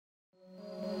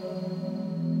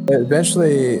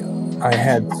Eventually, I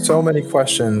had so many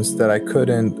questions that I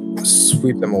couldn't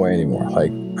sweep them away anymore.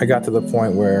 Like, I got to the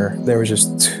point where there was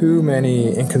just too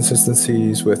many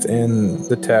inconsistencies within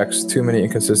the text, too many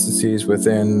inconsistencies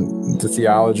within the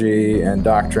theology and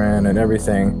doctrine and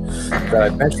everything, that I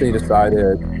eventually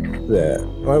decided that,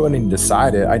 well, I wouldn't even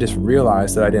decide it. I just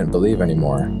realized that I didn't believe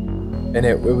anymore. And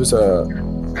it was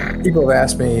people have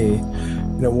asked me,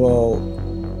 well,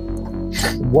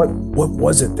 what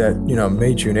was it that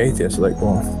made you an atheist? Like,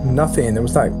 well, nothing. There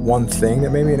was not one thing that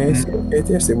made me an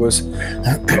atheist. It was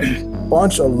a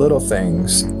bunch of little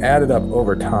things added up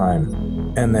over time,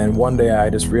 and then one day I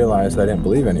just realized I didn't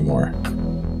believe anymore.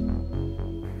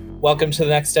 Welcome to the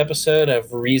next episode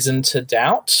of Reason to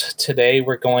Doubt. Today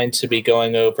we're going to be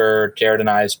going over Jared and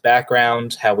I's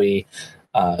background, how we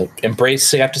embrace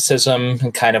skepticism,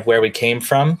 and kind of where we came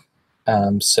from.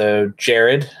 So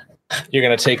Jared, you're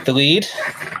going to take the lead.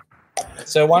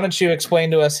 So why don't you explain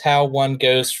to us how one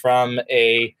goes from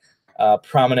a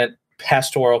prominent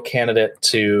pastoral candidate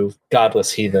to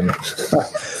godless heathen?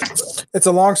 It's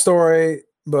a long story,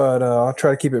 but I'll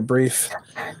try to keep it brief.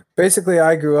 Basically,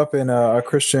 I grew up in a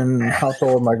Christian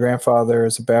household. My grandfather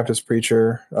is a Baptist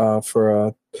preacher for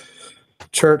a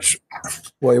church.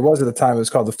 Well, he was at the time. It was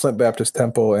called the Flint Baptist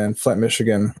Temple in Flint,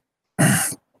 Michigan.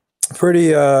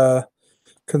 Pretty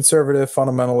conservative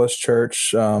fundamentalist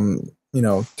church,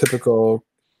 typical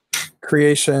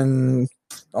creation,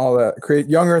 all that,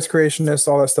 young earth creationists,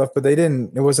 all that stuff, but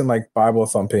it wasn't like Bible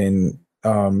thumping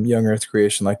young earth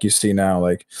creation like you see now.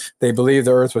 Like, they believed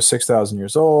the earth was 6,000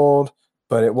 years old,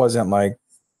 but it wasn't like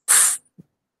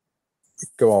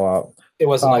go all out. It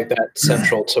wasn't like that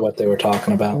central to what they were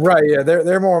talking about. Right. Yeah.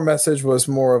 Their more message was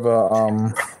more of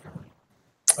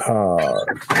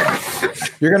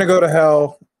you're going to go to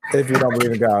hell if you don't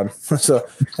believe in God. So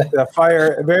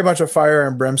very much a fire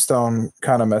and brimstone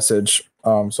kind of message.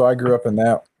 So I grew up in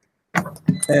that.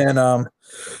 And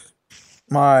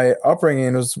my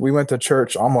upbringing was, we went to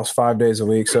church almost 5 days a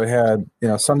week. So we had,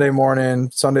 Sunday morning,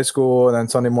 Sunday school, and then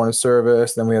Sunday morning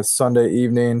service. Then we had Sunday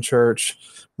evening church,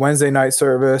 Wednesday night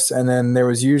service. And then there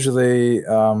was usually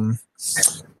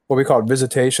what we called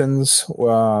visitations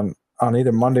on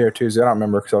either Monday or Tuesday. I don't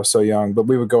remember because I was so young, but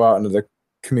we would go out into the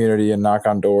community and knock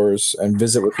on doors and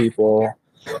visit with people.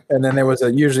 And then there was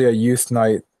usually a youth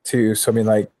night too. So I mean,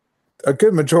 like, a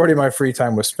good majority of my free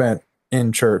time was spent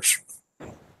in church.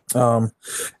 And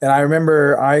I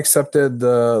remember I accepted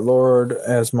the Lord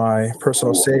as my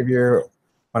personal savior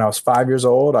when I was 5 years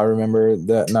old. I remember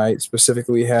that night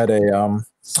specifically. We had it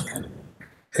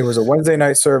was a Wednesday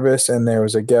night service, and there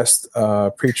was a guest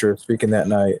preacher speaking that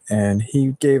night, and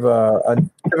he gave a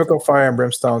typical fire and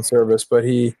brimstone service, but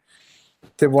he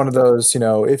did one of those,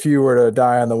 if you were to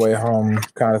die on the way home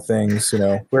kind of things,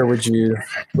 where would your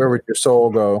soul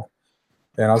go?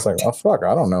 And I was like, oh, fuck,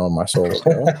 I don't know where my soul will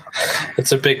go.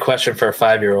 It's a big question for a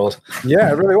 5-year-old. Yeah,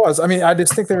 it really was. I mean, I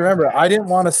distinctly remember. I didn't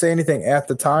want to say anything at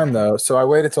the time, though, so I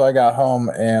waited till I got home.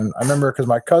 And I remember because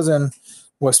my cousin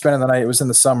was spending the night. It was in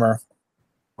the summer.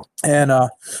 And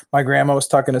my grandma was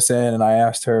tucking us in, and I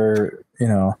asked her,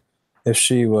 if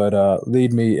she would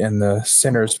lead me in the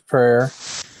sinner's prayer.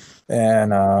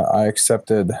 And I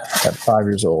accepted at 5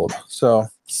 years old. So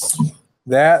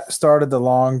that started the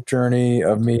long journey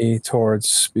of me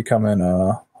towards becoming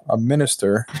a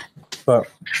minister. But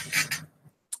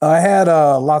I had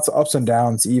lots of ups and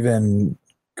downs even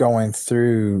going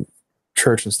through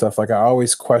church and stuff. Like, I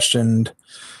always questioned,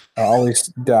 I always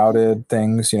doubted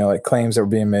things, like claims that were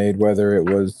being made, whether it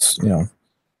was,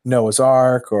 Noah's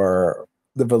Ark or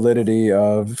the validity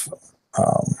of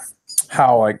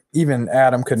how, like, even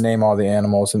Adam could name all the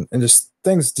animals, and just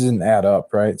things didn't add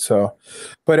up, right? So,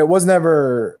 but it was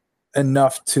never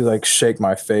enough to like shake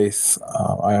my faith.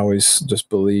 I always just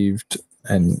believed,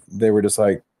 and they were just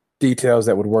like details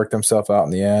that would work themselves out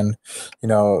in the end.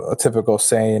 A typical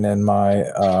saying in my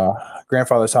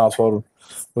grandfather's household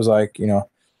was like,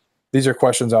 these are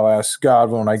questions I'll ask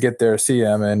God when I get there to see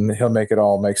him, and he'll make it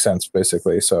all make sense,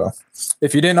 basically. So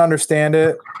if you didn't understand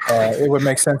it, it would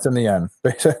make sense in the end.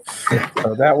 So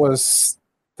that was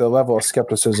the level of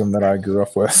skepticism that I grew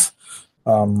up with.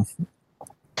 And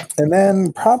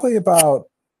then probably about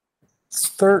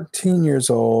 13 years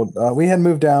old, we had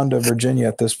moved down to Virginia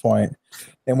at this point,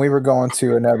 and we were going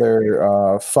to another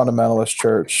fundamentalist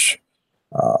church.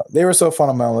 They were so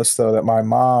fundamentalist, though, that my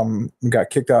mom got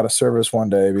kicked out of service one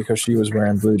day because she was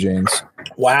wearing blue jeans.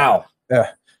 Wow.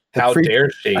 Yeah. How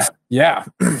dare she? Yeah.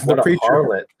 What a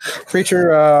harlot.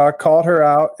 Preacher called her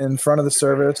out in front of the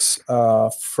service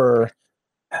for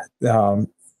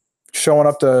showing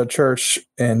up to church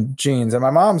in jeans. And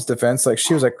my mom's defense, like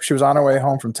she was on her way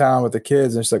home from town with the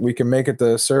kids, and she's like, we can make it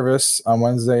to service on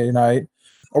Wednesday night,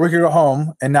 or we could go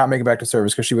home and not make it back to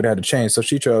service because she would have had to change. So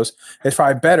she chose it's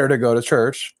probably better to go to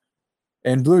church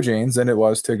in blue jeans than it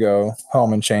was to go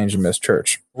home and change and miss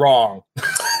church. Wrong.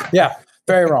 Yeah,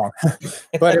 very wrong.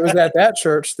 But it was at that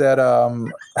church that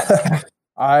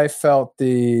I felt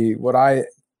what I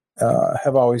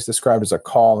have always described as a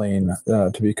calling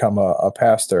to become a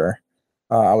pastor.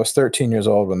 I was 13 years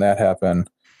old when that happened.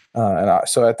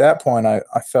 So at that point, I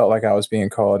felt like I was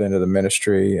being called into the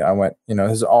ministry. I went,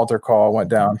 his altar call, went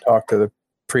down, talked to the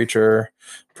preacher,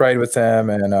 prayed with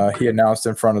him, and he announced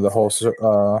in front of the whole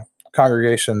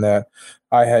congregation that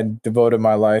I had devoted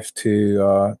my life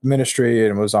to ministry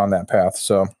and was on that path.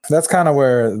 So that's kind of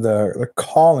where the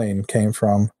calling came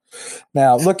from.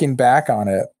 Now, looking back on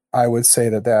it, I would say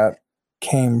that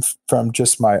came from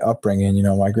just my upbringing.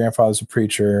 My grandfather's a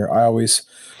preacher. I always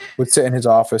would sit in his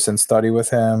office and study with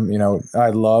him.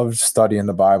 I loved studying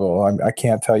the Bible. I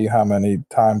can't tell you how many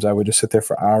times I would just sit there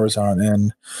for hours on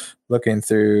end looking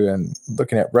through and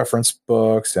looking at reference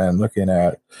books and looking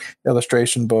at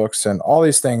illustration books and all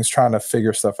these things, trying to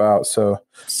figure stuff out. So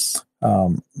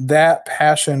that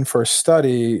passion for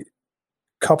study,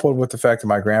 coupled with the fact that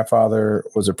my grandfather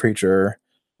was a preacher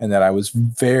and that I was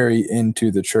very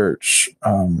into the church,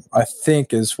 I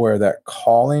think is where that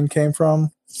calling came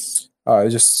from.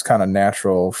 It's just kind of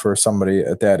natural for somebody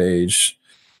at that age.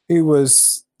 He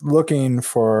was looking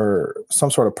for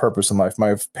some sort of purpose in life.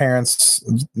 My parents'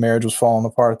 marriage was falling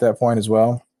apart at that point as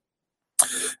well.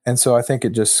 And so I think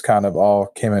it just kind of all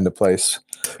came into place.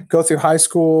 Go through high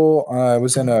school. I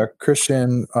was in a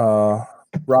Christian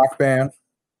rock band.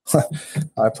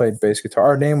 I played bass guitar.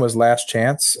 Our name was Last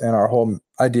Chance, and our whole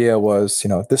idea was,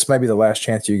 this might be the last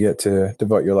chance you get to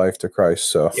devote your life to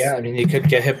Christ. So yeah, I mean, you could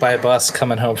get hit by a bus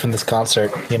coming home from this concert,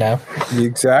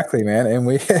 Exactly, man. And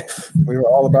we were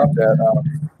all about that.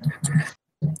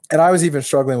 And I was even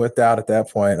struggling with doubt at that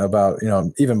point about,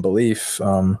 even belief.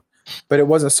 But it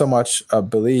wasn't so much a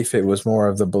belief; it was more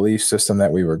of the belief system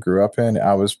that we grew up in.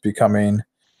 I was becoming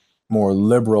more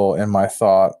liberal in my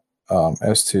thought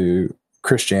as to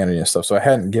Christianity and stuff. So I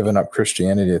hadn't given up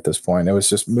Christianity at this point. It was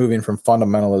just moving from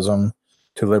fundamentalism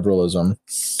to liberalism.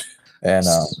 And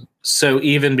so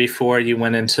even before you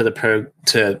went into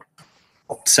to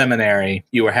seminary,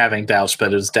 you were having doubts,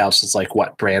 but it was doubts as like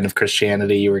what brand of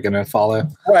Christianity you were going to follow.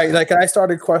 Right. Like I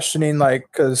started questioning,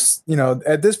 because,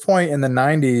 at this point in the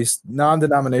 90s,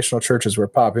 non-denominational churches were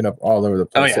popping up all over the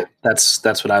place. Oh yeah.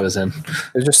 That's what I was in.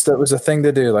 It was a thing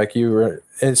to do. Like you were,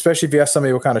 especially if you ask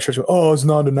somebody what kind of church, it's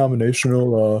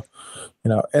non-denominational,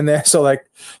 and then, so like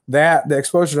the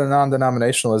exposure to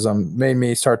non-denominationalism made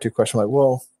me start to question, like,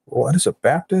 well, what is a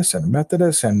Baptist and a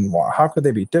Methodist, and how could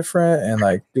they be different? And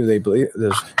like, do they believe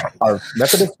are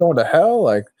Methodists going to hell?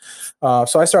 Like,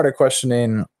 so I started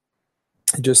questioning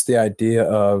just the idea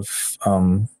of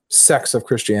sects of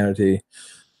Christianity,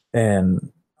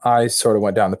 and I sort of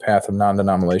went down the path of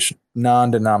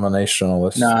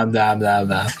non-denominationalist. Nom.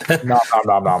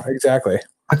 Exactly.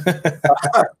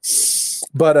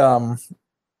 But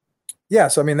yeah.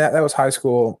 So I mean that was high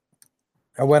school.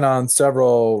 I went on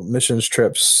several missions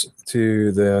trips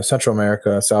to the Central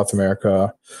America, South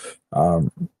America,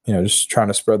 just trying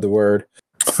to spread the word.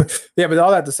 Yeah, but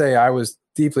all that to say, I was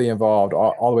deeply involved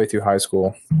all the way through high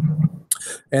school.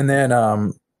 And then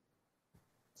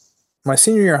my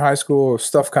senior year of high school,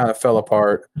 stuff kind of fell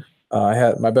apart. I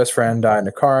had my best friend died in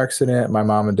a car accident. My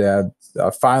mom and dad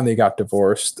finally got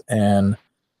divorced, and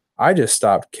I just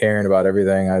stopped caring about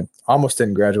everything. I almost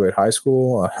didn't graduate high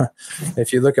school.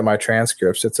 If you look at my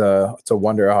transcripts, it's a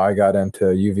wonder how I got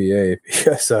into UVA,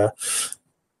 because it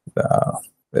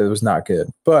was not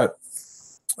good. But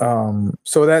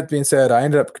so that being said, I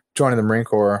ended up joining the Marine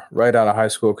Corps right out of high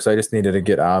school because I just needed to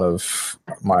get out of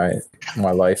my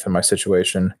life and my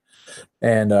situation.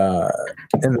 And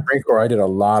in the Marine Corps, I did a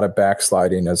lot of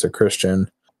backsliding as a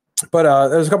Christian. But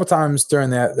there was a couple times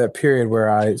during that period where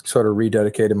I sort of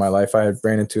rededicated my life. I had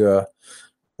ran into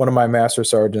one of my master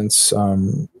sergeants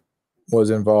was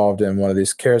involved in one of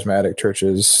these charismatic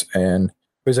churches, and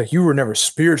he was like, "You were never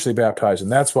spiritually baptized,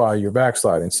 and that's why you're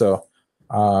backsliding." So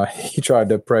he tried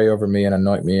to pray over me and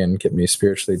anoint me and get me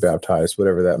spiritually baptized,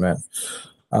 whatever that meant.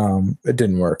 It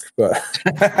didn't work, but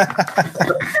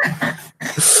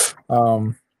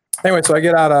anyway, so I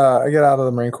get out of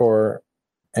the Marine Corps.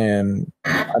 And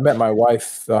I met my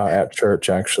wife at church,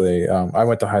 actually. I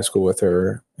went to high school with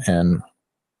her and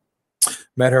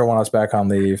met her when I was back on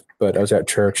leave, but I was at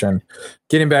church. And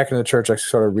getting back into the church, I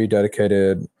sort of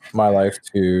rededicated my life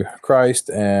to Christ.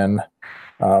 And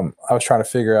I was trying to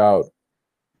figure out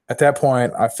at that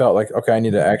point, I felt like, okay, I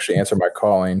need to actually answer my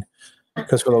calling.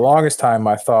 Because for the longest time,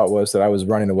 my thought was that I was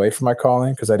running away from my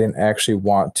calling because I didn't actually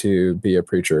want to be a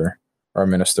preacher or a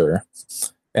minister.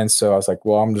 And so I was like,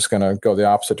 well, I'm just going to go the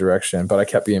opposite direction. But I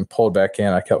kept being pulled back in.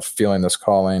 I kept feeling this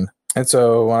calling. And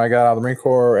so when I got out of the Marine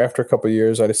Corps, after a couple of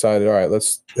years, I decided, all right,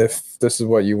 if this is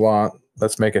what you want,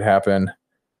 let's make it happen.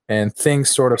 And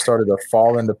things sort of started to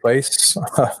fall into place.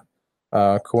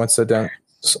 Coincidence,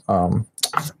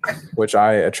 which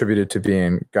I attributed to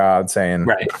being God saying,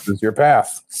 right, this is your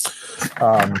path.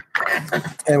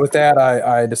 And with that,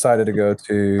 I decided to go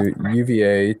to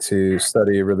UVA to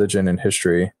study religion and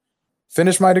history.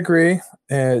 Finished my degree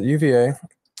at UVA.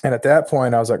 And at that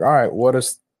point, I was like, all right,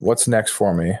 what's next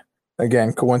for me?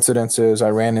 Again, coincidences. I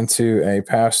ran into a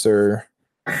pastor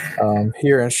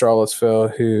here in Charlottesville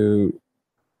who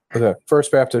was at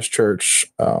First Baptist Church,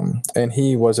 and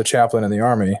he was a chaplain in the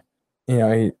Army.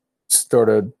 He sort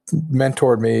of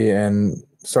mentored me and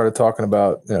started talking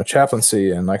about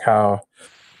chaplaincy and like how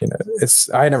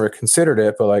I never considered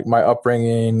it, but like my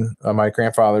upbringing, my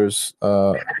grandfather's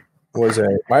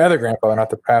my other grandfather,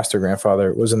 not the pastor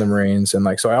grandfather, was in the Marines, and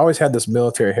like so I always had this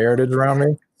military heritage around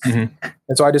me. Mm-hmm.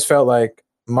 And so I just felt like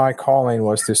my calling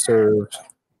was to serve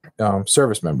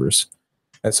service members.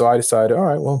 And so I decided, all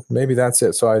right, well, maybe that's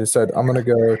it. So I decided I'm going to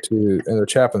go to the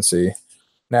chaplaincy.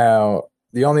 Now,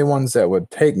 the only ones that would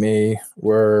take me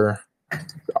were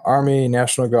the Army,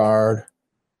 National Guard,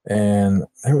 and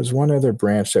there was one other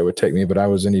branch that would take me, but I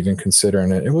wasn't even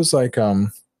considering it. It was like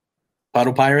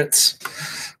Bottle Pirates.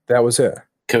 That was it.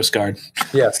 Coast Guard.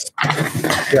 Yes.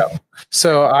 Yeah.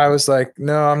 So I was like,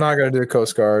 no, I'm not going to do the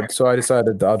Coast Guard. So I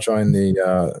decided I'll join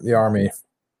the Army.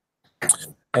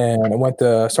 And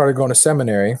I started going to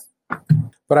seminary.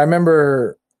 But I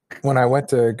remember when I went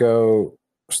to go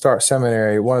start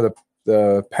seminary, one of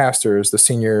the pastors, the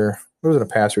senior, he wasn't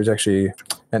a pastor, he was actually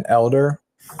an elder.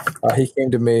 He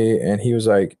came to me and he was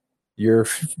like, your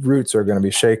roots are going to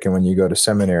be shaken when you go to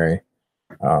seminary.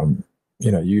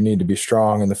 You need to be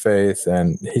strong in the faith.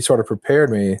 And he sort of prepared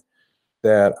me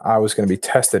that I was going to be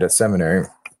tested at seminary.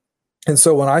 And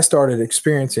so when I started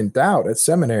experiencing doubt at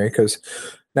seminary, because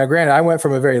now, granted, I went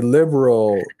from a very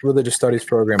liberal religious studies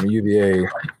program at UVA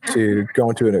to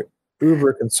going to an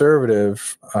uber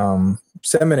conservative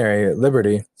seminary at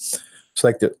Liberty. It's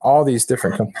like all these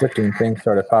different conflicting things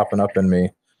started popping up in me.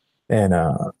 And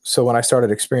so when I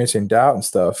started experiencing doubt and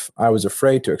stuff, I was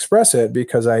afraid to express it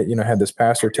because I, had this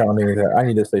pastor telling me that I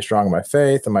need to stay strong in my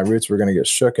faith and my roots were going to get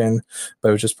shooken, but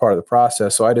it was just part of the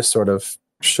process. So I just sort of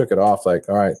shook it off like,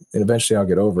 all right, and eventually I'll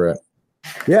get over it.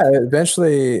 Yeah,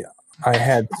 eventually I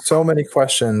had so many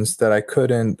questions that I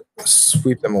couldn't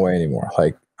sweep them away anymore.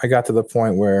 Like I got to the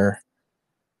point where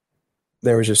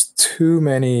there was just too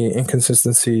many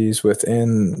inconsistencies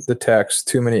within the text,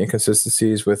 too many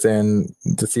inconsistencies within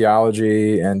the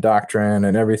theology and doctrine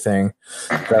and everything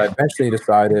that I eventually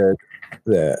decided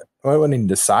that, well, I wouldn't even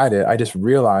decide it. I just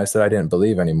realized that I didn't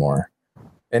believe anymore.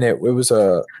 And it was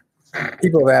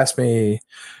people have asked me,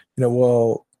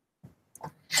 well,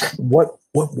 what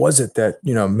was it that,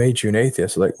 made you an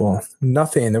atheist? Like, well,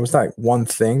 nothing. There was not one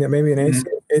thing that made me an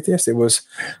atheist. It was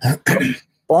a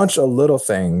bunch of little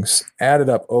things added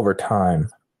up over time.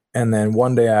 And then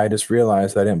one day I just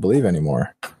realized I didn't believe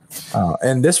anymore.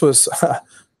 And this was,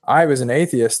 I was an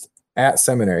atheist at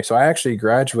seminary. So I actually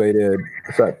graduated.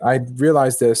 So I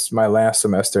realized this my last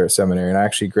semester at seminary, and I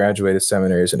actually graduated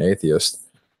seminary as an atheist.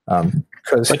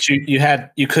 But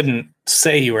you couldn't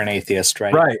say you were an atheist,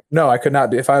 right? Right. No, I could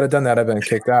not. If I had done that, I'd been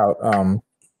kicked out.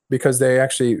 Because they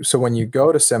actually, so when you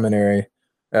go to seminary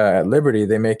at Liberty,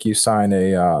 they make you sign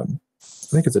I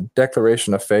think it's a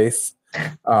declaration of faith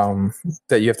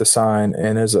that you have to sign,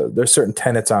 and there's certain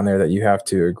tenets on there that you have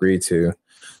to agree to.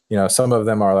 Some of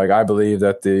them are like, I believe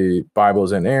that the Bible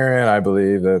is inerrant. I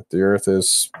believe that the earth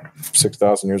is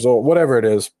 6,000 years old. Whatever it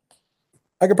is.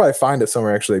 I could probably find it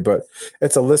somewhere actually, but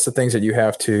it's a list of things that you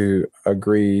have to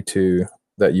agree to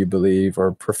that you believe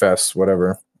or profess,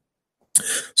 whatever.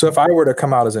 So if I were to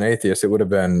come out as an atheist, it would have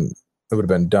been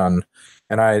done.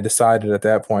 And I decided at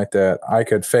that point that I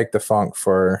could fake the funk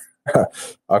for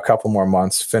a couple more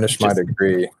months, finish my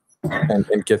degree,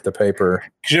 and get the paper.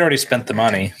 Because you already spent the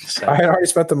money. So. I had already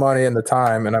spent the money and the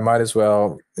time, and I might as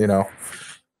well,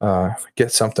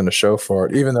 get something to show for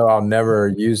it, even though I'll never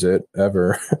use it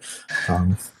ever.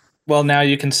 Well, now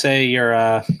you can say you're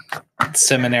a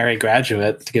seminary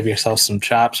graduate to give yourself some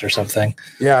chops or something.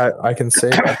 Yeah, I can say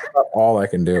that's not all I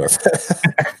can do with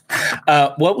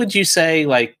it. What would you say,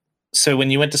 like, so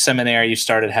when you went to seminary, you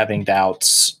started having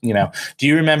doubts, do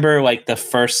you remember like the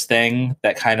first thing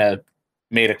that kind of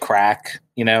made a crack,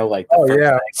 like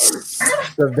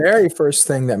the very first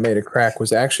thing that made a crack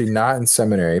was actually not in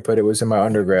seminary, but it was in my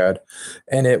undergrad,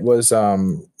 and it was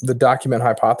the document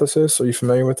hypothesis. Are you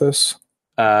familiar with this?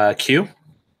 Q?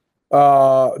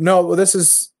 No, this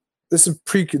is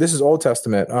Old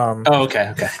Testament.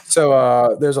 Okay.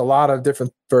 So there's a lot of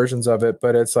different versions of it,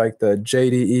 but it's like the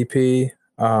JDEP.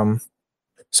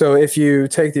 So if you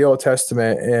take the Old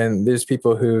Testament, and there's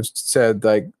people who said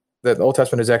like that the Old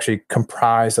Testament is actually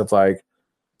comprised of like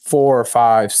 4 or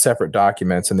 5 separate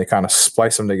documents, and they kind of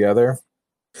splice them together.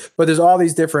 But there's all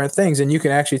these different things, and you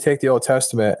can actually take the Old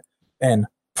Testament and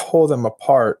pull them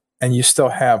apart, and you still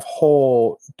have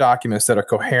whole documents that are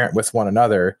coherent with one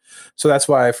another. So that's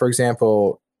why, for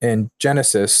example, in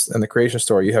Genesis and the creation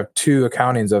story, you have 2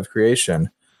 accountings of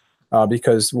creation,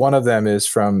 because one of them is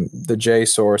from the J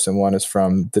source and one is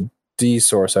from the D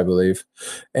source, I believe.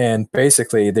 And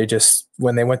basically, they just,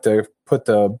 when they went to put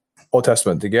the Old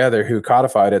Testament together, who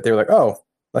codified it, they were like, oh,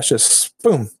 let's just,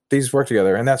 boom, these work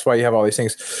together. And that's why you have all these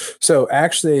things. So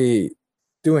actually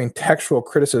doing textual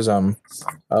criticism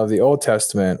of the Old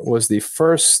Testament was the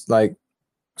first, like,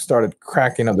 started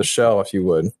cracking of the shell, if you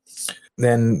would.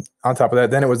 Then on top of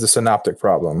that, then it was the synoptic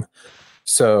problem.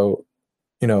 So,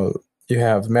 you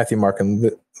have Matthew, Mark,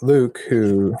 and Luke,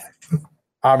 who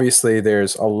obviously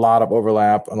there's a lot of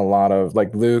overlap and a lot of,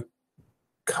 like, Luke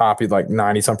copied like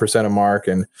 90% of Mark.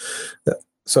 And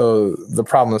so the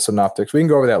problem with synoptics, we can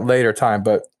go over that later time,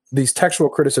 but these textual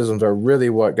criticisms are really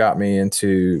what got me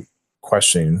into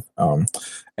questioning.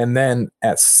 And then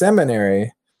at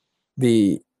seminary,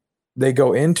 they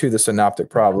go into the synoptic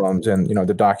problems and,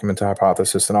 the document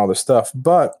hypothesis and all this stuff,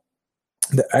 but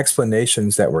the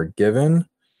explanations that were given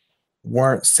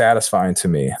weren't satisfying to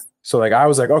me. So like, I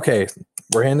was like, okay,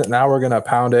 we're in it now, we're going to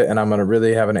pound it, and I'm going to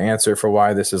really have an answer for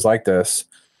why this is like this.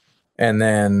 And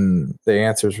then the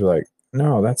answers were like,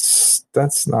 no, that's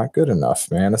not good enough,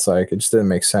 man. It's like, it just didn't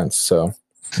make sense. So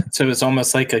it's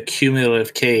almost like a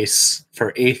cumulative case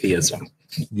for atheism.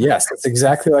 Yes, it's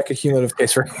exactly like a cumulative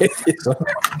case for atheism.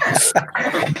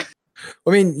 I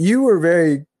mean, you were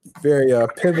very, very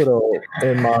pivotal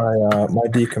in my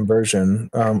deconversion.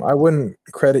 I wouldn't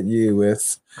credit you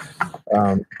with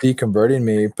deconverting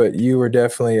me, but you were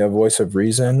definitely a voice of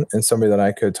reason and somebody that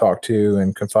I could talk to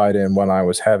and confide in when I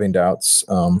was having doubts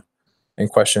and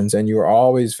questions. And you were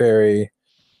always very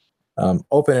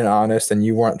open and honest, and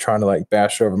you weren't trying to like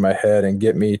bash over my head and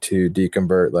get me to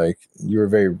deconvert. Like, you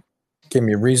were gave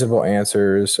me reasonable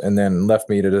answers and then left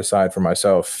me to decide for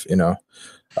myself.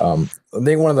 I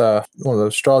think one of the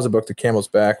straws that broke the camel's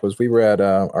back was we were at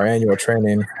our annual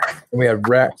training, and we had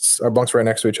our bunks right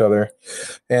next to each other,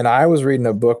 and I was reading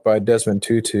a book by Desmond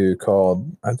Tutu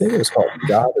called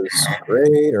God is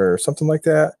Great or something like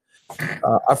that.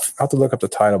 I have to look up the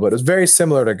title, but it's very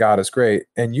similar to God is Great.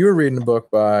 And you were reading a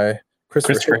book by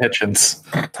Christopher Hitchens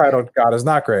titled God is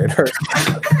Not Great.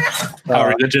 How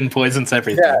religion poisons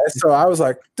everything. Yeah, so I was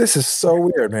like, this is so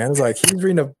weird, man. It's like he's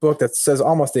reading a book that says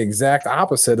almost the exact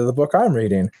opposite of the book I'm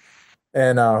reading.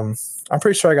 And I'm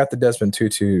pretty sure I got the Desmond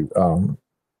Tutu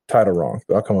title wrong,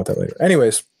 but I'll come with that later.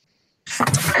 Anyways,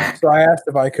 so I asked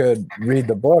if I could read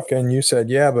the book, and you said,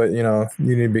 yeah, but you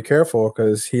need to be careful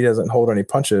because he doesn't hold any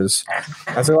punches.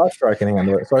 I said, well, I'm sure I can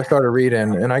handle it. So I started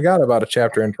reading, and I got about a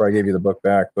chapter in before I gave you the book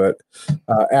back. But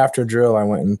after drill, I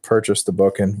went and purchased the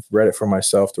book and read it for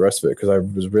myself, the rest of it, because I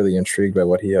was really intrigued by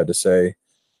what he had to say.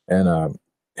 And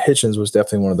Hitchens was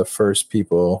definitely one of the first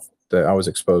people that I was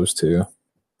exposed to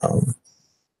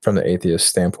from the atheist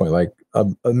standpoint, like a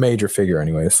major figure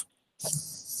anyways.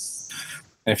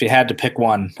 If you had to pick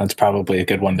one, that's probably a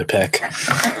good one to pick.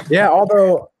 Yeah,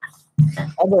 although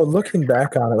looking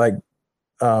back on it, like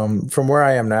from where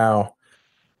I am now,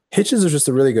 Hitchens is just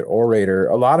a really good orator.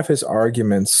 A lot of his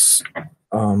arguments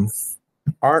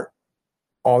aren't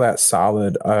all that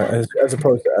solid as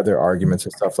opposed to other arguments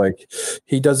and stuff. Like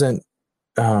he doesn't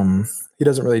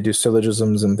really do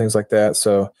syllogisms and things like that.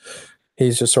 So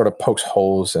he's just sort of pokes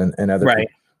holes in other people,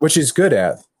 which he's good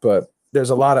at. But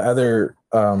there's a lot of other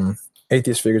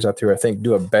atheist figures out there, I think,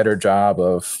 do a better job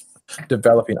of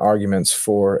developing arguments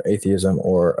for atheism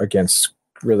or against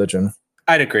religion.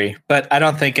 I'd agree, but I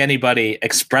don't think anybody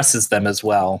expresses them as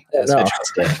well as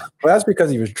Hitchens did. Well, that's because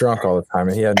he was drunk all the time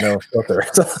and he had no filter.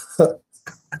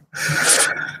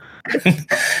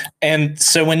 And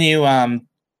so when you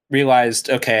realized,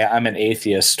 okay, I'm an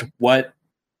atheist, I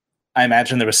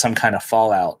imagine there was some kind of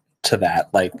fallout to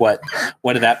that. Like what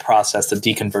did that process, the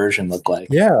deconversion, look like?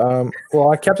 Yeah, well,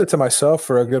 I kept it to myself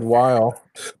for a good while,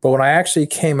 but when I actually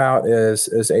came out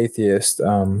as atheist,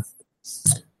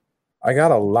 I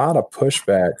got a lot of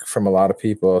pushback from a lot of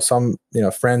people. Some,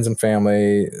 friends and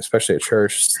family, especially at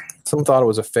church, some thought it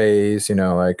was a phase,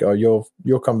 like, oh,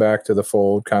 you'll come back to the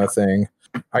fold kind of thing.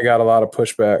 I got a lot of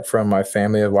pushback from my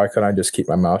family of why couldn't I just keep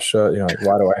my mouth shut? Like,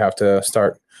 why do I have to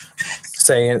start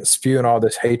spewing all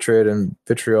this hatred and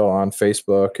vitriol on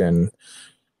Facebook? And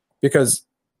because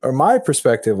my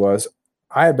perspective was,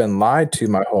 I had been lied to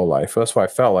my whole life. That's what I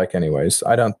felt like anyways.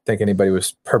 I don't think anybody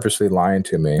was purposely lying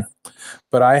to me,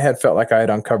 but I had felt like I had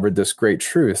uncovered this great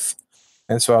truth.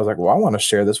 And so I was like, well, I want to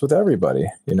share this with everybody.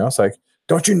 It's like,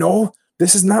 don't you know,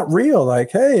 this is not real.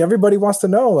 Like, hey, everybody wants to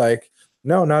know. Like,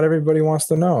 no, not everybody wants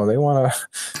to know. They want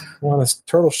a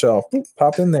turtle shell,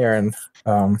 pop in there and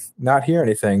not hear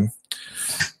anything.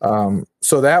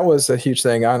 So that was a huge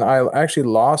thing. And I actually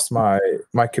lost my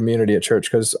community at church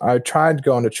because I tried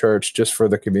going to church just for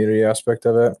the community aspect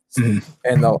of it. Mm-hmm.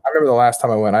 And I remember the last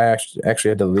time I went, I actually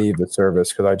had to leave the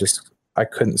service because I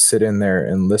couldn't sit in there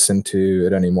and listen to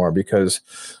it anymore, because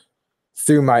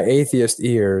through my atheist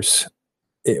ears,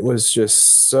 it was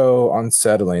just so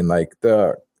unsettling. Like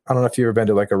I don't know if you've ever been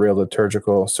to like a real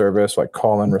liturgical service, like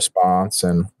call and response.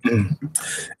 And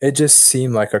it just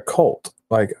seemed like a cult.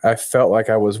 Like I felt like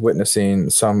I was witnessing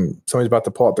somebody's about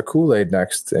to pull out the Kool-Aid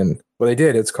next. And well, they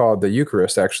did. It's called the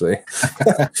Eucharist, actually.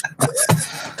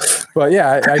 But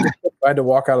yeah, I had to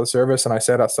walk out of the service, and I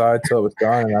sat outside till it was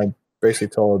done. And I basically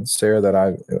told Sarah that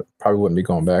I probably wouldn't be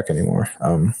going back anymore.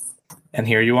 And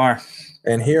here you are.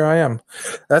 And here I am.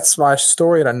 That's my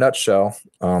story in a nutshell.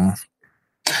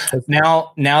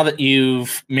 Now that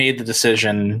you've made the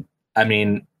decision, I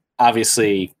mean,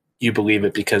 obviously you believe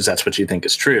it because that's what you think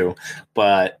is true,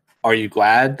 but are you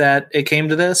glad that it came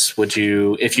to this? Would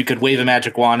you, if you could wave a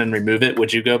magic wand and remove it,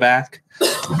 would you go back?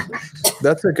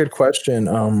 That's a good question.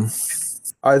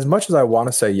 As much as I want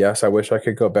to say yes, I wish I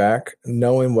could go back.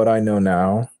 Knowing what I know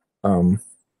now,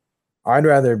 I'd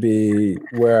rather be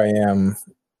where I am,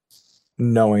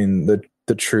 knowing the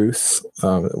truth,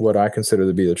 what I consider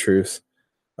to be the truth,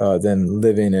 than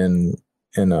living in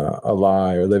a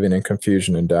lie or living in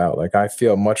confusion and doubt. Like I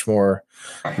feel much more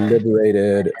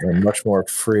liberated and much more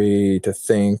free to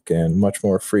think and much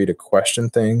more free to question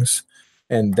things.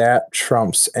 And that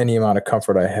trumps any amount of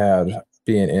comfort I had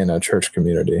being in a church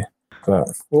community.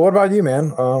 Well, what about you, man?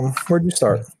 Where'd you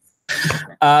start?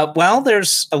 Well,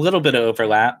 there's a little bit of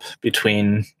overlap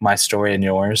between my story and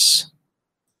yours.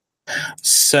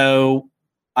 So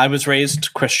I was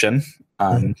raised Christian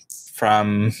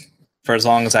for as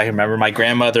long as I can remember. My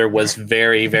grandmother was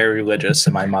very, very religious,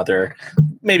 and my mother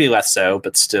maybe less so,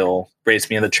 but still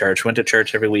raised me in the church, went to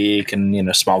church every week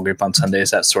and, small group on Sundays,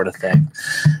 that sort of thing.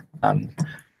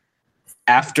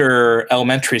 After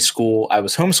elementary school, I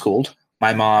was homeschooled.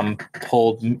 My mom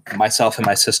pulled myself and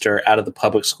my sister out of the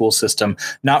public school system,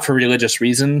 not for religious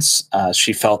reasons.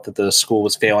 She felt that the school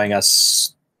was failing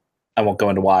us. I won't go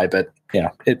into why, but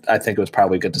I think it was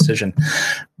probably a good decision.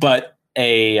 But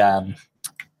a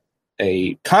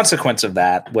consequence of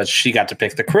that was she got to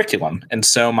pick the curriculum. And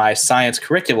so my science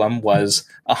curriculum was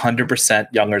 100%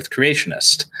 young Earth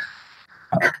creationist.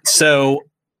 So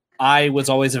I was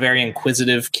always a very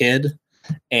inquisitive kid.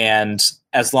 And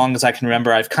as long as I can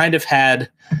remember, I've kind of had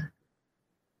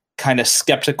kind of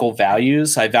skeptical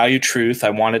values. I value truth. I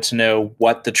wanted to know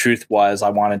what the truth was.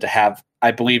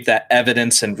 I believe that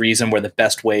evidence and reason were the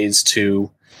best ways to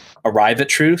arrive at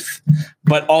truth.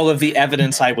 But all of the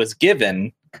evidence I was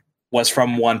given was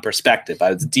from one perspective.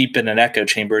 I was deep in an echo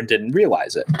chamber and didn't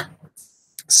realize it.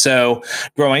 So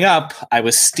growing up, I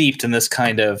was steeped in this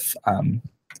kind of,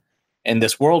 in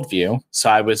this worldview. So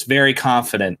I was very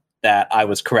confident that I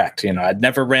was correct. I had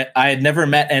never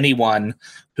met anyone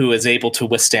who was able to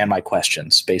withstand my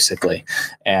questions, basically.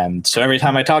 And so every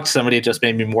time I talked to somebody, it just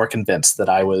made me more convinced that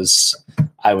I was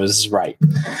right.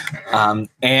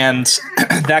 And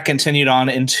that continued on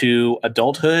into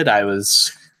adulthood. I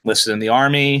was enlisted in the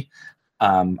Army.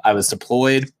 I was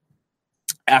deployed.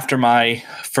 After my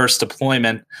first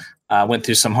deployment, went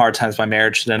through some hard times. My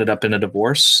marriage ended up in a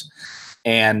divorce.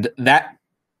 And that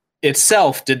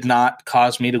itself did not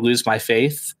cause me to lose my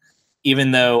faith,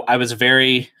 even though I was a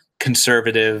very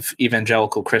conservative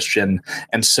evangelical Christian.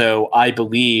 And so I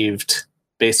believed,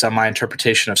 based on my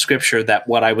interpretation of scripture, that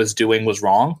what I was doing was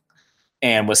wrong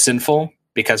and was sinful,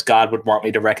 because God would want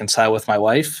me to reconcile with my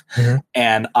wife. Mm-hmm.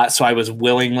 And so I was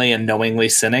willingly and knowingly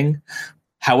sinning.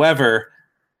 However,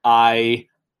 I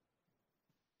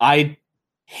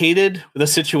hated the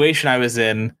situation I was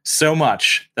in so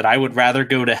much that I would rather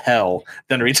go to hell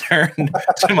than return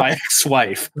to my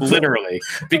ex-wife, literally,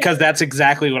 because that's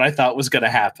exactly what I thought was going to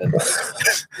happen.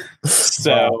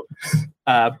 So,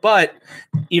 but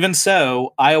even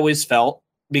so, I always felt,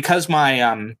 because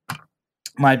my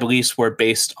my beliefs were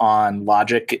based on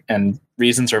logic and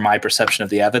reasons or my perception of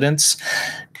the evidence.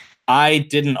 I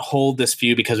didn't hold this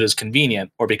view because it was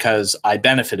convenient or because I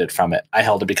benefited from it. I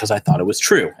held it because I thought it was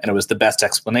true and it was the best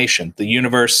explanation. The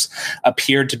universe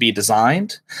appeared to be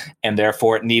designed and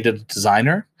therefore it needed a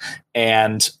designer.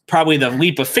 And probably the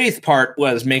leap of faith part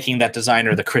was making that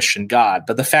designer the Christian God.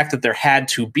 But the fact that there had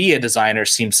to be a designer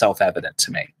seemed self-evident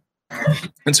to me.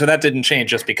 And so that didn't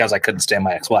change just because I couldn't stand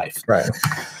my ex-wife. Right.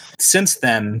 Since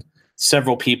then,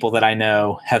 several people that I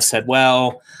know have said,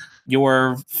 well,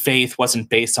 your faith wasn't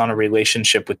based on a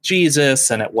relationship with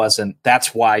Jesus, and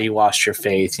that's why you lost your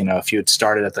faith. If you had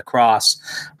started at the cross.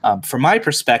 From my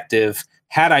perspective,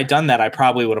 had I done that, I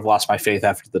probably would have lost my faith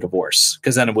after the divorce,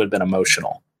 because then it would have been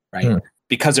emotional, right?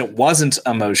 Because it wasn't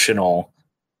emotional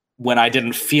when I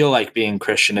didn't feel like being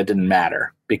Christian, it didn't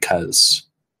matter, because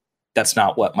that's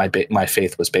not what my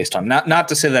faith was based on. Not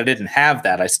to say that I didn't have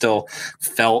that. I still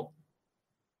felt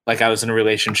like I was in a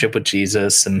relationship with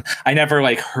Jesus, and I never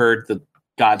heard the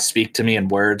God speak to me in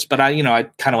words, but I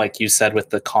kind of, like you said,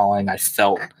 with the calling, I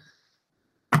felt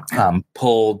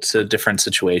pulled to different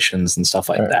situations and stuff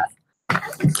like that.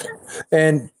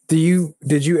 And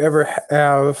did you ever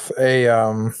have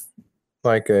do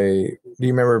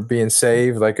you remember being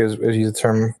saved, as you use the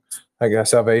term, a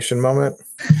salvation moment?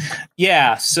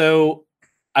 Yeah. So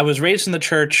I was raised in the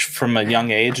church from a young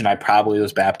age, and I probably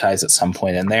was baptized at some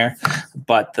point in there.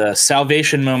 But the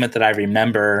salvation moment that I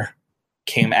remember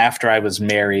came after I was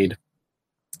married,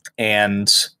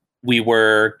 and we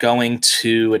were going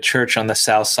to a church on the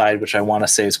south side, which I want to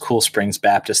say is Cool Springs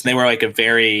Baptist. And they were a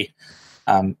very,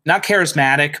 not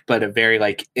charismatic, but a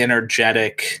very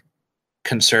energetic,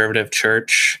 conservative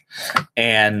church.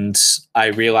 And I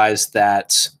realized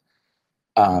that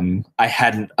I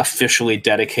hadn't officially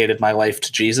dedicated my life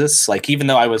to Jesus. Even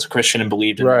though I was a Christian and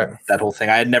believed in that whole thing,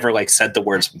 I had never said the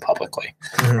words publicly.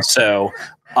 Mm-hmm. So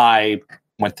I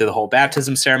went through the whole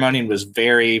baptism ceremony and was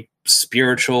very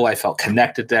spiritual. I felt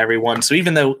connected to everyone. So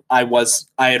even though I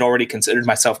had already considered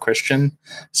myself Christian,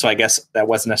 so I guess that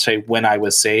wasn't necessarily when I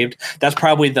was saved. That's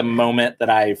probably the moment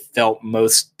that I felt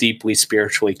most deeply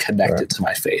spiritually connected to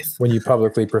my faith. When you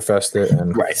publicly professed it.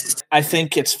 Right. I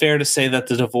think it's fair to say that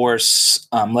the divorce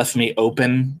left me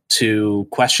open to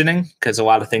questioning, because a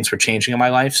lot of things were changing in my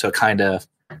life. So it kind of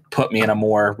put me in a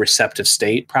more receptive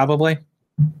state, probably.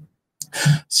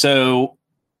 So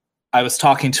I was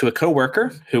talking to a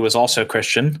coworker who was also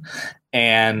Christian,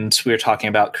 and we were talking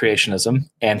about creationism,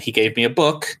 and he gave me a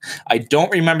book. I don't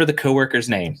remember the coworker's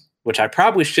name, which I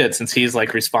probably should, since he's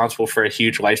responsible for a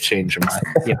huge life change in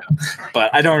mine,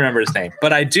 but I don't remember his name.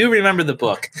 But I do remember the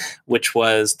book, which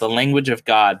was The Language of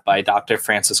God by Dr.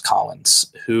 Francis Collins,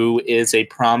 who is a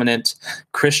prominent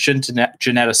Christian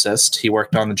geneticist. He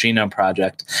worked on the Genome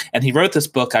Project, and he wrote this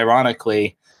book,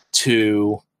 ironically,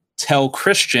 to tell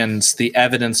Christians the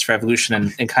evidence for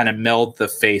evolution and kind of meld the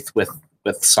faith with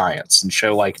science and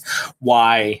show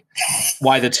why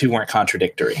the two weren't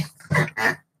contradictory.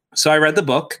 So I read the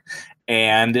book,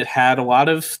 and it had a lot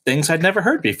of things I'd never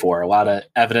heard before, a lot of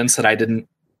evidence that I didn't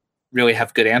really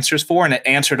have good answers for, and it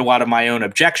answered a lot of my own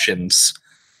objections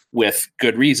with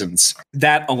good reasons.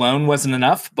 That alone wasn't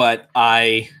enough, but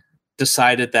I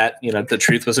decided that the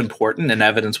truth was important and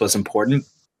evidence was important.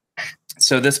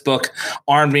 So this book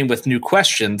armed me with new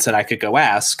questions that I could go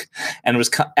ask. And it was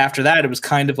after that, it was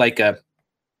kind of like a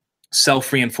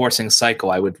self-reinforcing cycle.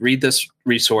 I would read this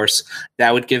resource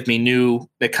that would give me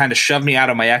that kind of shoved me out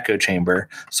of my echo chamber.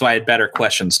 So I had better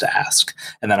questions to ask.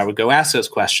 And then I would go ask those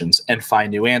questions and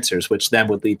find new answers, which then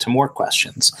would lead to more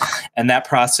questions. And that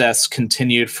process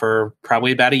continued for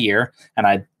probably about a year. And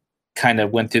I kind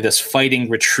of went through this fighting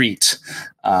retreat,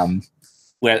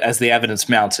 as the evidence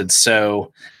mounted.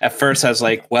 So at first I was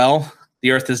like, well,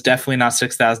 the earth is definitely not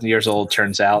 6,000 years old,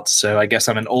 turns out. So I guess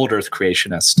I'm an old earth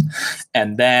creationist.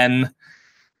 And then,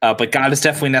 but God is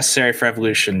definitely necessary for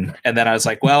evolution. And then I was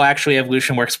like, well, actually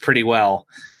evolution works pretty well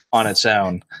on its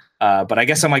own. But I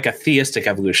guess I'm a theistic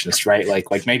evolutionist, right?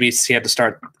 Like maybe he had to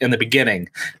start in the beginning.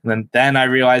 And then I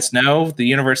realized, no, the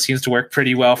universe seems to work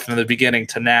pretty well from the beginning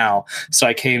to now. So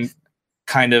I came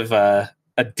kind of,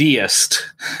 a deist,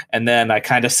 and then I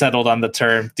kind of settled on the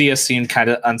term. Deist seemed kind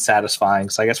of unsatisfying,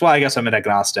 so I guess I'm an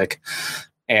agnostic,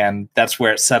 and that's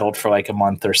where it settled for a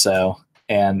month or so.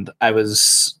 And I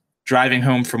was driving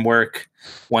home from work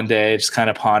one day, just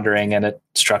kind of pondering, and it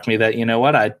struck me that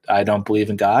I don't believe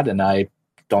in God, and I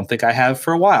don't think I have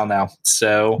for a while now.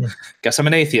 So guess I'm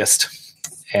an atheist,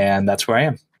 and that's where I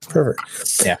am.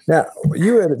 Perfect. Yeah. Now,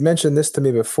 you had mentioned this to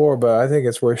me before, but I think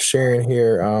it's worth sharing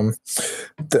here.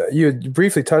 You had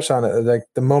briefly touched on it,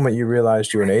 the moment you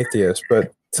realized you were an atheist,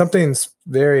 but something's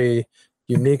very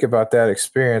unique about that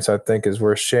experience, I think, is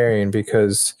worth sharing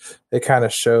because it kind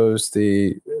of shows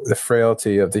the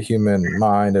frailty of the human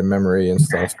mind and memory and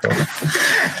stuff.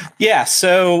 Yeah,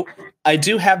 so I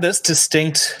do have this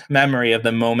distinct memory of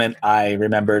the moment I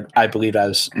remembered I believed I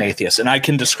was an atheist. And I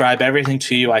can describe everything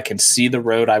to you. I can see the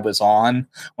road I was on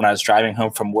when I was driving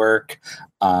home from work.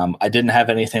 I didn't have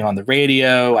anything on the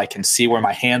radio. I can see where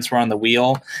my hands were on the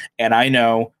wheel. And I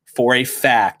know for a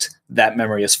fact that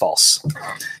memory is false.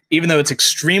 Even though it's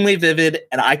extremely vivid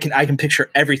and I can picture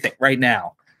everything right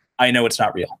now, I know it's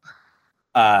not real.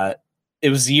 It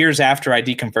was years after I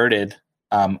deconverted.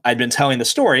 I'd been telling the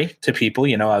story to people,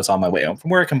 I was on my way home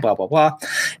from work and blah, blah, blah.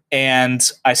 And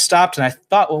I stopped and I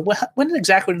thought, well, when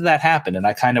exactly did that happen? And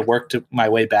I kind of worked my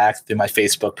way back through my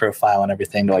Facebook profile and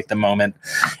everything to like the moment.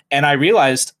 And I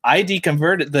realized I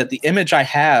deconverted that the image I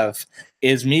have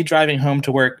is me driving home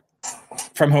to work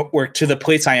from work to the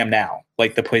place I am now,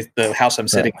 like the house I'm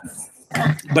sitting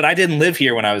in. But I didn't live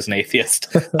here when I was an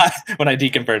atheist, when I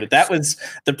deconverted. That was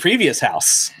the previous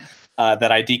house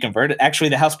that I deconverted. Actually,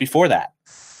 the house before that.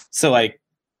 So like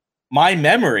my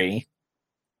memory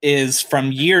is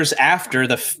from years after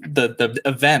the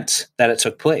event that it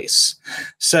took place.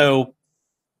 So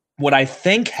what I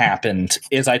think happened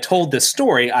is I told this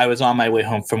story. I was on my way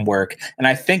home from work, and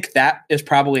I think that is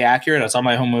probably accurate. I was on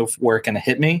my home from work and it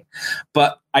hit me,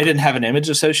 but I didn't have an image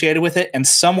associated with it. And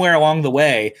somewhere along the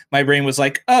way, my brain was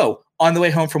like, oh, on the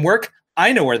way home from work,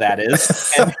 I know where that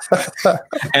is,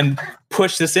 and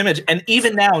push this image. And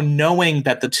even now, knowing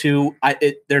that the two,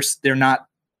 they're not,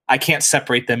 I can't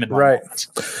separate them in my mind.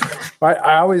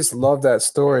 I always love that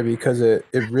story because it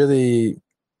really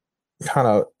kind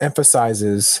of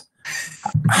emphasizes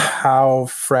how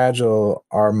fragile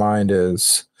our mind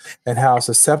is and how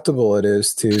susceptible it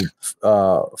is to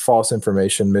false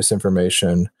information,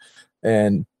 misinformation,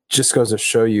 and just goes to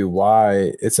show you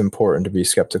why it's important to be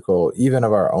skeptical, even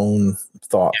of our own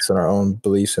thoughts and our own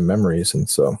beliefs and memories. And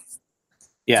so,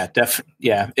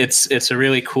 it's a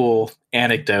really cool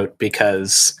anecdote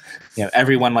because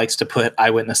everyone likes to put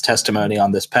eyewitness testimony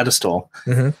on this pedestal,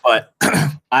 but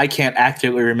I can't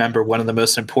accurately remember one of the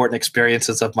most important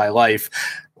experiences of my life,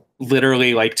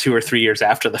 literally like 2 or 3 years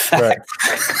after the fact,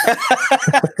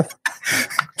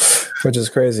 which is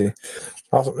crazy.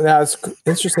 Awesome. Now it's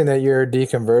interesting that your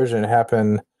deconversion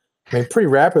happened, pretty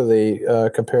rapidly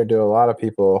compared to a lot of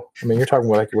people. You're talking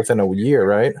about like within a year,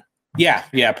 right?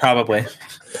 Yeah, probably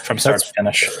from start to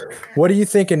finish. What do you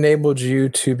think enabled you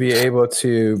to be able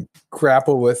to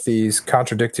grapple with these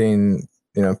contradicting,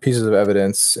 pieces of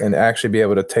evidence and actually be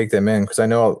able to take them in? Because I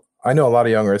know a lot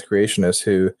of young Earth creationists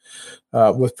who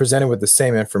was presented with the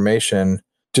same information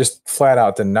just flat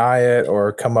out deny it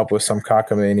or come up with some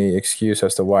cockamamie excuse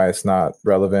as to why it's not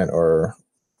relevant or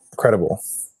credible.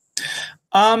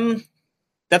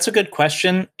 That's a good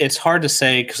question. It's hard to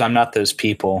say because I'm not those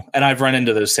people, and I've run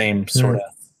into those same sort of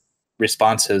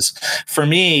responses. For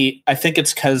me, I think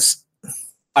it's because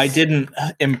I didn't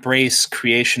embrace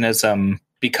creationism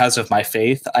because of my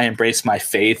faith. I embraced my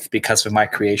faith because of my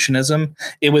creationism.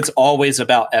 It was always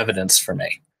about evidence for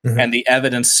me. And the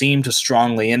evidence seemed to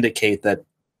strongly indicate that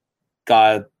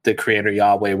God, the creator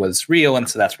Yahweh, was real. And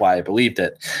so that's why I believed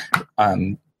it.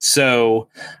 So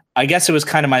I guess it was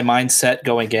kind of my mindset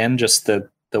going in, just the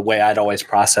way I'd always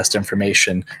processed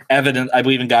information. Evidence, I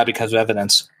believe in God because of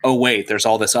evidence. Oh, wait, there's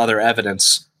all this other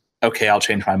evidence. Okay, I'll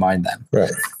change my mind then.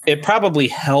 Right. It probably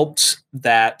helped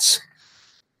that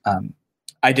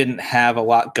I didn't have a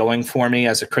lot going for me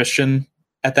as a Christian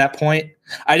at that point.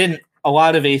 A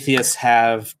lot of atheists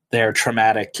have their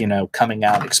traumatic, coming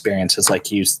out experiences,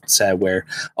 like you said, where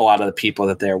a lot of the people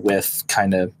that they're with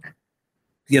kind of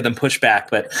give them pushback.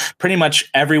 But pretty much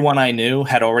everyone I knew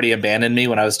had already abandoned me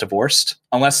when I was divorced,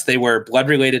 unless they were blood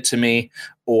related to me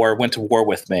or went to war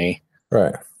with me.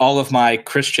 Right. All of my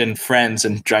Christian friends,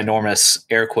 and ginormous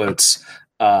air quotes,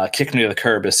 kicked me to the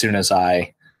curb as soon as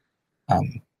I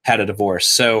had a divorce.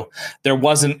 So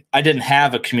I didn't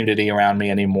have a community around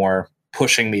me anymore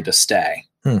pushing me to stay.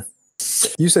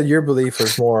 You said your belief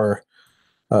was more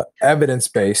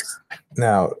evidence-based.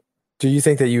 Now, do you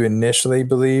think that you initially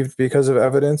believed because of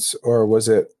evidence, or was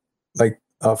it like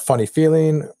a funny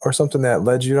feeling or something that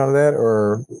led you onto that,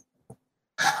 or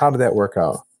how did that work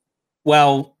out?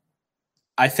 Well,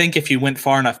 I think if you went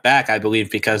far enough back, I believe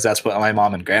because that's what my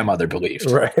mom and grandmother believed.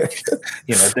 Right.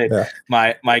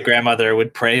 My grandmother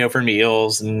would pray over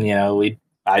meals, and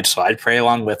I'd pray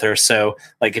along with her. So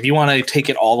like, if you want to take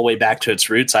it all the way back to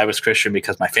its roots, I was Christian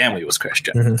because my family was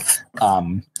Christian.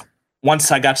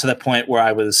 Once I got to the point where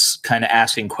I was kind of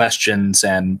asking questions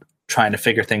and trying to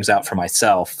figure things out for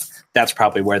myself, that's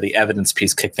probably where the evidence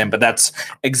piece kicked in. But that's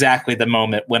exactly the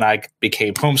moment when I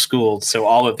became homeschooled. So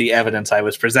all of the evidence I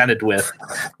was presented with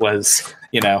was,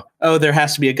 oh, there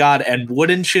has to be a God. And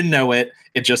wouldn't you know it,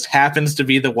 it just happens to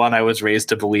be the one I was raised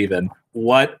to believe in.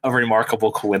 What a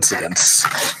remarkable coincidence.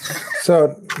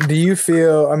 So do you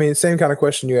feel, I mean, same kind of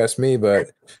question you asked me,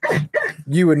 but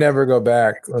you would never go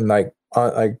back and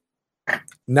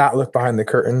not look behind the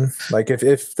curtain? Like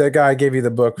if that guy gave you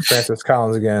the book, Francis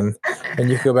Collins again, and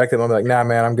you could go back to them and be like, nah,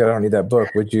 man, I'm good. I don't need that book.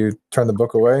 Would you turn the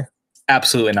book away?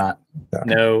 Absolutely not.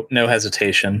 No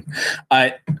hesitation.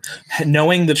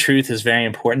 Knowing the truth is very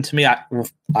important to me.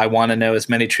 I want to know as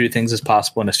many true things as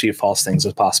possible and as few false things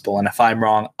as possible. And if I'm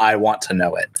wrong, I want to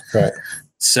know it. Right.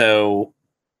 So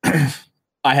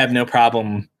I have no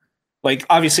problem. Like,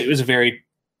 obviously it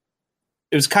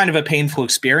was kind of a painful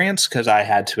experience because I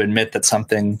had to admit that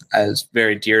something as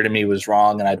very dear to me was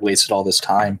wrong and I'd wasted all this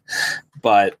time,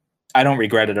 but I don't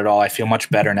regret it at all. I feel much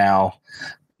better now.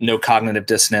 No cognitive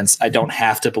dissonance. I don't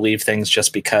have to believe things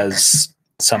just because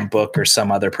some book or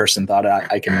some other person thought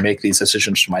I can make these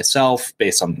decisions for myself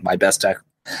based on my best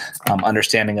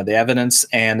understanding of the evidence.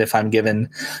 And if I'm given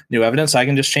new evidence, I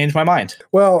can just change my mind.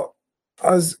 Well,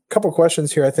 a couple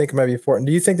questions here I think might be important.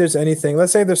 Do you think there's anything,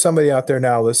 let's say there's somebody out there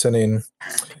now listening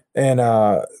and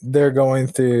they're going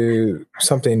through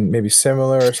something maybe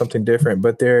similar or something different,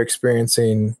 but they're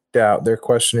experiencing doubt, they're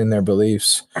questioning their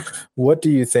beliefs. What do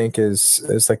you think is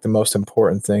like the most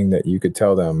important thing that you could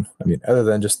tell them? I mean, other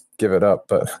than just give it up,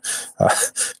 but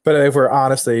if we're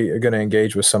honestly going to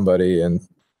engage with somebody, and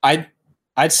I'd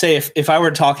say if I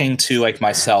were talking to like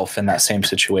myself in that same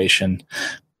situation,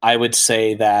 I would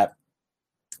say that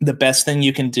the best thing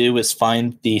you can do is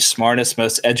find the smartest,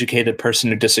 most educated person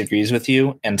who disagrees with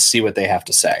you and see what they have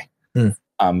to say.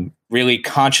 Really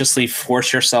consciously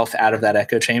force yourself out of that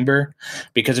echo chamber,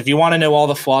 because if you want to know all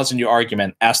the flaws in your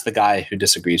argument, ask the guy who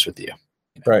disagrees with you.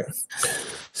 Right.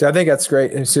 So I think that's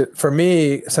great. And so for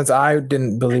me, since I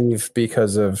didn't believe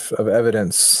because of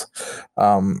evidence,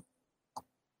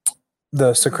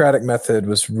 the Socratic method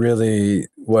was really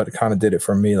what kind of did it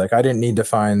for me. Like, I didn't need to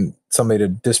find somebody to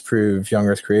disprove young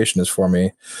earth creation is for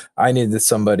me. I needed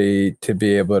somebody to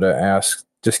be able to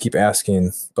just keep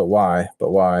asking, but why,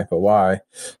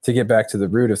 to get back to the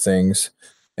root of things.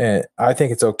 And I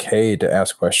think it's okay to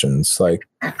ask questions. Like,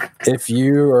 if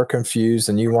you are confused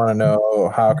and you want to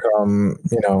know how come,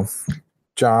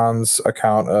 John's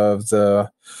account of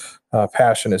the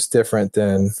passion is different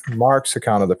than Mark's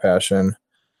account of the passion,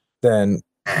 then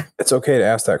it's okay to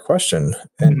ask that question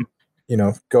and,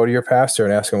 go to your pastor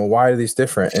and ask him, well, why are these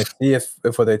different? And see if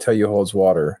what they tell you holds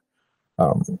water.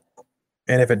 And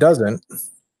if it doesn't,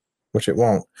 which it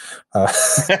won't,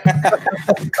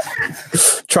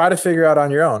 try to figure out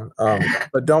on your own.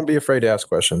 But don't be afraid to ask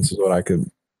questions is what I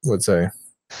would say.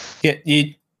 Yeah.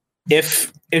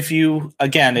 If you're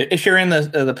in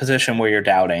the position where you're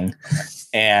doubting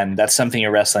and that's something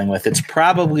you're wrestling with, it's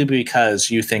probably because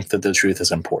you think that the truth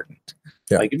is important.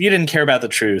 Yeah. Like, if you didn't care about the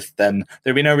truth, then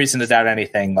there'd be no reason to doubt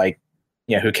anything. Like,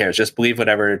 who cares? Just believe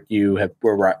whatever you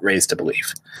were raised to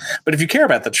believe. But if you care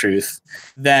about the truth,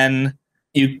 then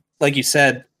you, like you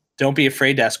said, don't be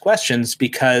afraid to ask questions,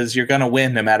 because you're going to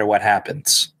win no matter what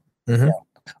happens. Mm-hmm.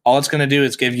 All it's going to do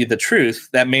is give you the truth.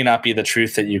 That may not be the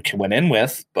truth that you can win in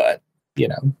with, but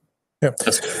Yeah.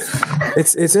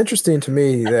 It's interesting to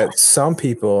me that some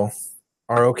people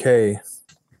are okay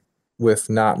with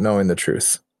not knowing the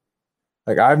truth.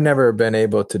 Like, I've never been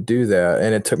able to do that,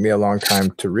 and it took me a long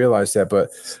time to realize that. But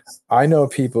I know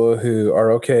people who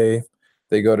are okay.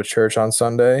 They go to church on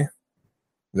Sunday.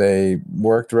 They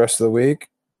work the rest of the week.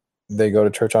 They go to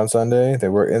church on Sunday. They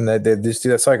work, and they just do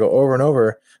that cycle over and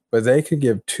over. But they could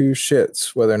give two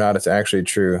shits whether or not it's actually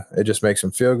true. It just makes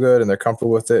them feel good, and they're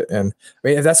comfortable with it. And I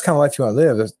mean, if that's kind of life you want to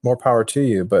live, there's more power to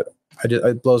you. But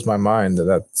it blows my mind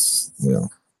that's.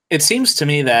 It seems to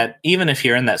me that even if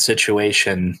you're in that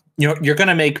situation, you're going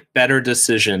to make better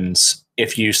decisions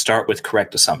if you start with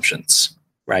correct assumptions,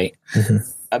 right?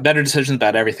 Mm-hmm. Better decisions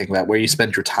about everything, about where you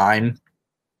spend your time,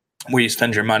 where you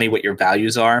spend your money, what your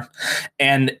values are.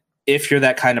 And if you're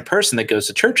that kind of person that goes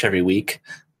to church every week,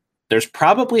 there's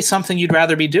probably something you'd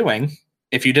rather be doing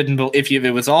if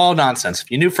it was all nonsense. If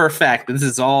you knew for a fact that this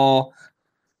is all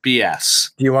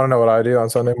BS. Do you want to know what I do on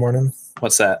Sunday morning?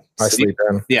 What's that? I sleep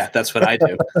in. Yeah, that's what I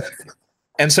do.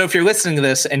 And so if you're listening to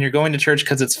this and you're going to church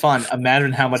because it's fun,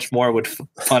 imagine how much more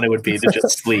fun it would be to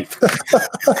just sleep.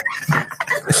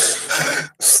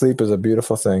 Sleep is a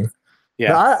beautiful thing.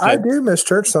 Yeah, I do miss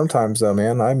church sometimes, though,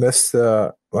 man. I miss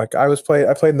Like I played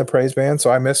in the praise band, so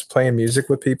I miss playing music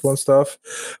with people and stuff.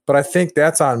 But I think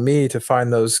that's on me to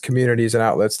find those communities and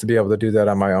outlets to be able to do that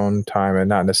on my own time and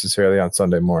not necessarily on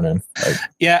Sunday morning. Like,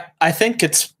 yeah, I think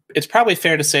it's probably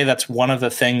fair to say that's one of the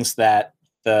things that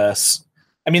there's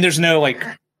no like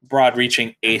broad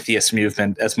reaching atheist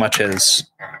movement as much as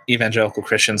evangelical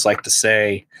Christians like to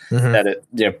say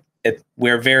that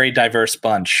we're a very diverse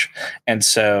bunch. And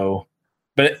so,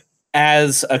 but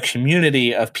as a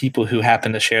community of people who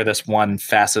happen to share this one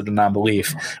facet of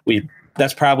non-belief,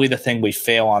 that's probably the thing we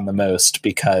fail on the most,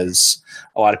 because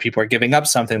a lot of people are giving up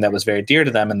something that was very dear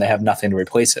to them and they have nothing to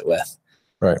replace it with.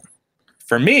 Right.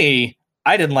 For me,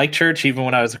 I didn't like church even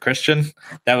when I was a Christian.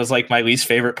 That was like my least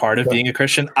favorite part of being a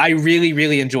Christian. I really,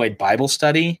 really enjoyed Bible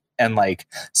study and like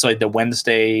the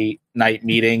Wednesday night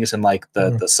meetings and like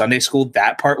the Sunday school.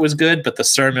 That part was good, but the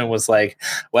sermon was like,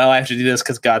 well, I have to do this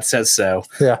because God says so.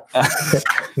 Yeah.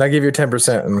 And I give you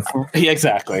 10%. Yeah,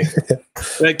 exactly.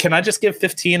 Can I just give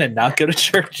 15 and not go to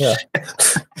church? Yeah.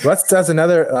 That's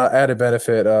another added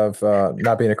benefit of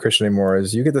not being a Christian anymore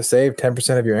is you get to save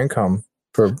 10% of your income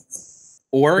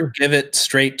or give it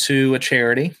straight to a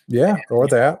charity. Yeah, or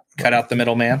that. Cut out the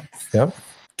middleman. Yep.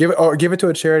 Give it to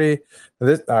a charity.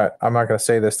 I'm not going to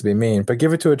say this to be mean, but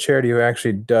give it to a charity who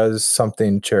actually does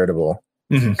something charitable.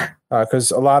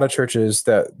 Because a lot of churches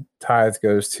that tithe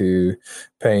goes to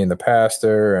paying the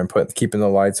pastor and keeping the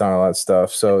lights on, all that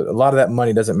stuff. So a lot of that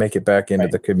money doesn't make it back into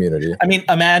the community. I mean,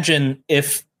 imagine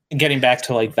if, getting back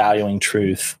to like valuing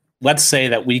truth, let's say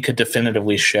that we could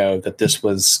definitively show that this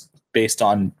was based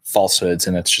on falsehoods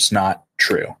and it's just not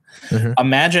true.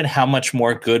 Imagine how much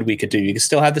more good we could do. You can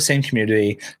still have the same community.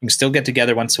 You can still get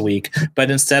together once a week,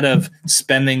 but instead of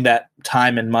spending that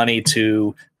time and money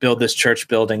to build this church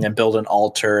building and build an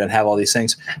altar and have all these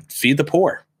things, feed the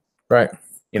poor, right?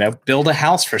 Build a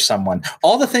house for someone,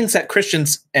 all the things that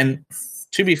Christians, and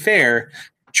to be fair,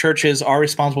 churches are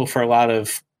responsible for a lot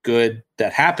of good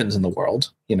that happens in the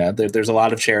world. There's a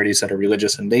lot of charities that are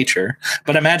religious in nature,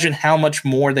 but imagine how much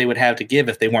more they would have to give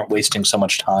if they weren't wasting so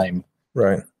much time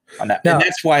on that. Now, and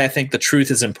that's why I think the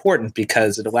truth is important,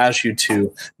 because it allows you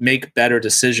to make better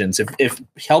decisions. If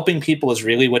helping people is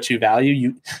really what you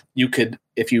value, you could,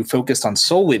 if you focused on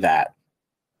solely that.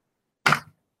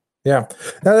 Yeah.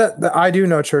 Now I do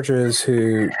know churches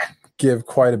who give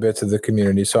quite a bit to the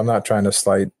community, so I'm not trying to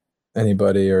slight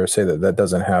anybody or say that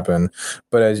doesn't happen,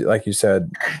 but like you said,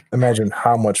 imagine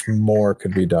how much more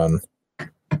could be done,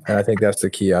 and I think that's the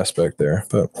key aspect there.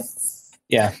 But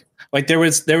yeah, like there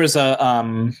was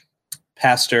a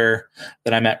pastor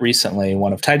that I met recently,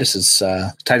 one of Titus's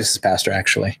pastor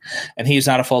actually, and he's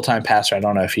not a full-time pastor. I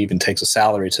don't know if he even takes a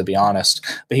salary, to be honest,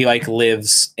 but he like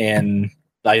lives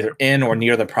either in or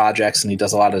near the projects, and he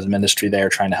does a lot of his ministry there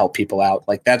trying to help people out.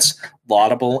 Like, that's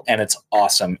laudable and it's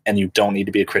awesome, and you don't need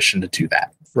to be a Christian to do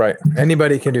that. Right.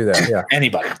 Anybody can do that. Yeah.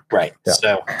 Anybody. Right. Yeah.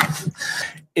 So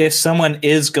if someone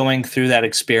is going through that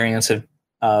experience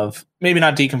of maybe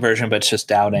not deconversion, but just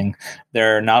doubting,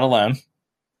 they're not alone.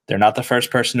 They're not the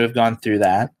first person to have gone through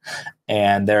that.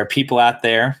 And there are people out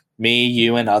there, me,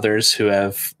 you, and others, who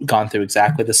have gone through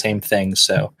exactly the same thing.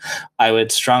 So I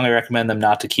would strongly recommend them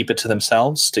not to keep it to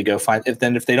themselves, to go find,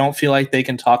 if they don't feel like they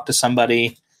can talk to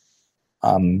somebody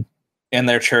in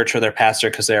their church or their pastor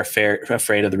because they're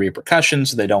afraid of the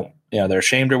repercussions, they don't, they're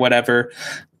ashamed or whatever,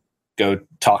 go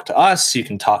talk to us. You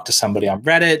can talk to somebody on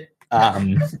Reddit.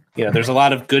 There's a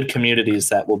lot of good communities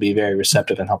that will be very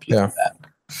receptive and help you with that.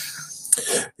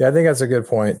 Yeah, I think that's a good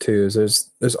point too. Is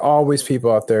there's always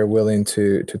people out there willing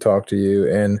to talk to you,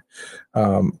 and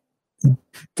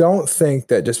don't think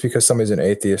that just because somebody's an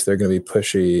atheist, they're going to be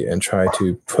pushy and try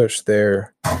to push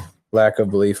their lack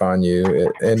of belief on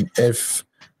you. And if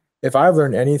I've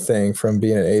learned anything from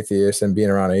being an atheist and being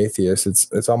around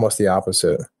atheists, it's almost the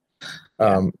opposite.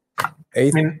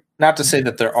 Not to say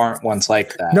that there aren't ones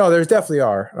like that. No, there's definitely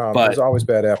are. But there's always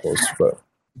bad apples, but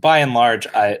by and large,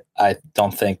 I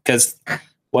don't think, because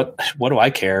what do I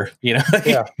care? Yeah.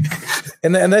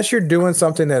 And unless you're doing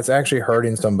something that's actually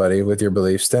hurting somebody with your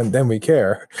beliefs, then we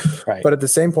care. Right. But at the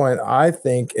same point, I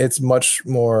think it's much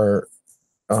more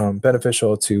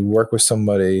beneficial to work with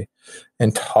somebody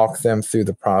and talk them through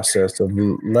the process of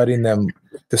letting them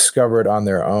discover it on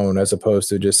their own, as opposed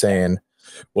to just saying,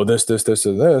 well, this, or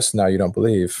this, now you don't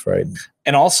believe, right?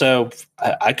 And also,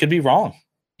 I could be wrong.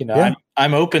 Yeah.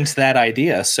 I'm open to that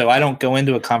idea. So I don't go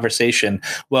into a conversation,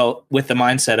 with the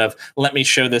mindset of, let me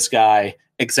show this guy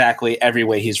exactly every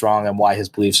way he's wrong and why his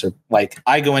beliefs are like,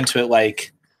 I go into it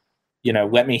like,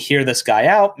 let me hear this guy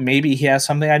out. Maybe he has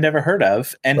something I never heard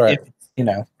of. And, right.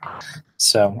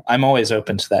 so I'm always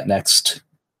open to that next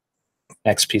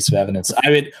Next piece of evidence.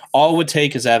 All it would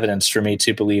take is evidence for me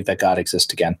to believe that God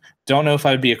exists again. Don't know if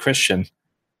I would be a Christian,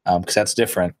 because that's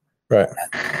different. Right.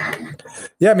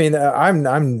 Yeah, I mean,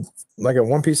 I'm like a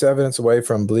one piece of evidence away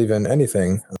from believing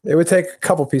anything. It would take a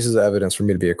couple pieces of evidence for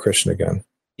me to be a Christian again.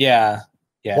 Yeah.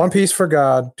 One piece for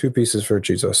God, two pieces for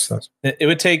Jesus. It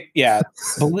would take, yeah.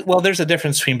 Well, there's a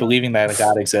difference between believing that a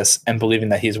God exists and believing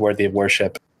that he's worthy of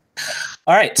worship.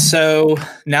 All right. So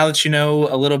now that you know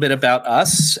a little bit about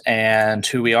us and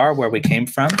who we are, where we came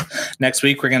from, next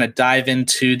week we're going to dive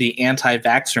into the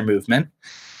anti-vaxxer movement.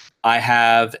 I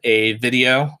have a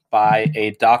video by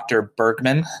a Dr.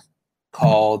 Bergman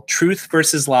called Truth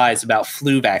versus Lies about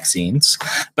flu vaccines.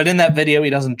 But in that video, he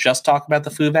doesn't just talk about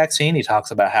the flu vaccine. He talks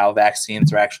about how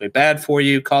vaccines are actually bad for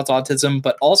you, cause autism,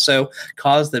 but also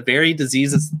cause the very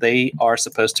diseases they are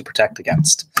supposed to protect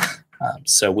against.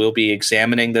 So we'll be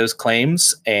examining those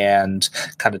claims and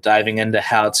kind of diving into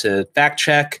how to fact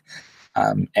check.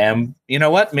 And you know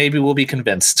what? Maybe we'll be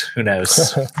convinced. Who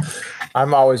knows?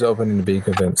 I'm always open to being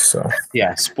convinced. So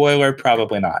yeah, spoiler,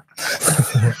 probably not.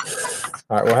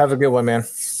 All right. Well, have a good one, man.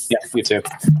 Yeah, you too.